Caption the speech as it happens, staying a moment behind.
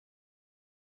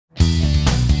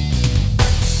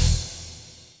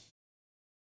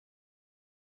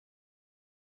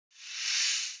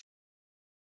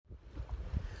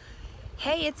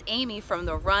Hey, it's Amy from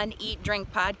the Run, Eat,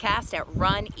 Drink podcast at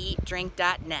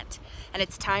runeatdrink.net, and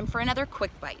it's time for another quick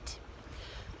bite.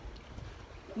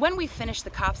 When we finished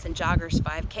the Cops and Joggers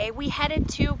 5K, we headed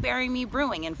to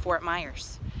Brewing in Fort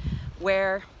Myers,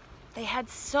 where they had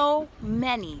so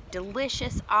many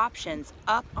delicious options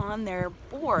up on their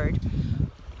board.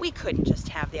 We couldn't just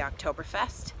have the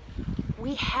Oktoberfest.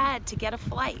 We had to get a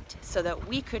flight so that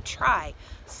we could try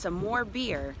some more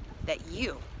beer that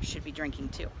you should be drinking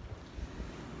too.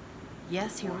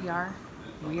 Yes, here we are.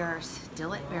 We are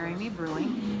still at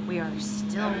Brewing. We are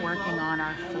still working on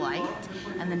our flight.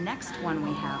 And the next one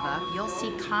we have up, you'll see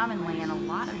commonly in a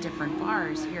lot of different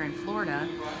bars here in Florida.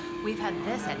 We've had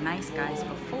this at Nice Guys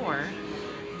before.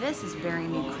 This is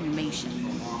Creamation.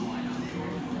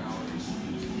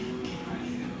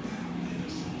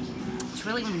 It's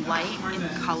really light in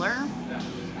color,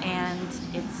 and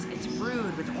it's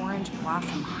brewed with orange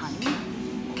blossom honey,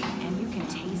 and you can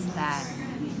taste that.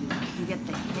 You get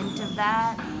the hint of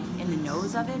that in the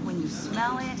nose of it when you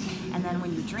smell it, and then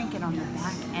when you drink it on the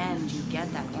back end, you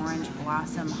get that orange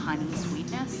blossom honey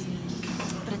sweetness.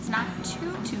 But it's not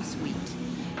too sweet.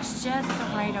 It's just the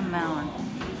right amount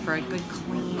for a good,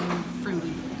 clean, fruity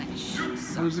finish.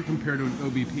 So, how does it compare to an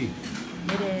OBP?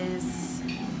 It is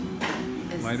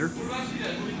lighter?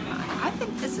 I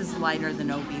think this is lighter than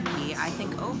OBP. I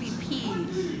think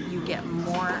OBP, you get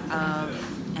more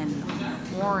of an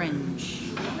orange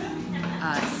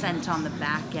scent on the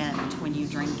back end when you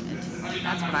drink it.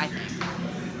 That's what I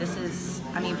think. This is,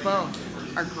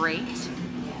 both are great,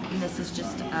 and this is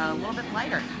just a little bit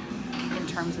lighter in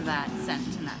terms of that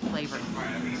scent and that flavor.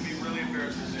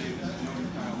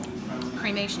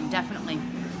 Creamation, definitely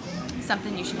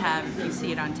something you should have if you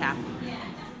see it on tap.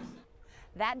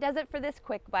 That does it for this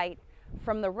quick bite.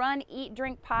 From the Run, Eat,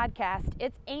 Drink podcast,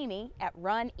 it's Amy at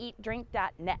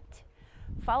runeatdrink.net.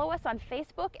 Follow us on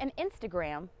Facebook and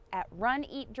Instagram at Run,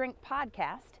 Eat, Drink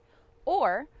Podcast,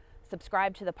 or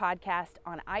subscribe to the podcast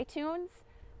on iTunes,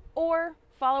 or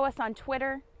follow us on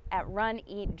Twitter at Run,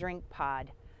 Eat, Drink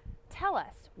Pod. Tell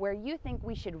us where you think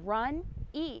we should run,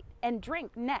 eat, and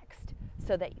drink next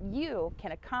so that you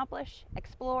can accomplish,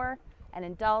 explore, and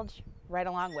indulge right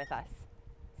along with us.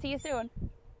 See you soon.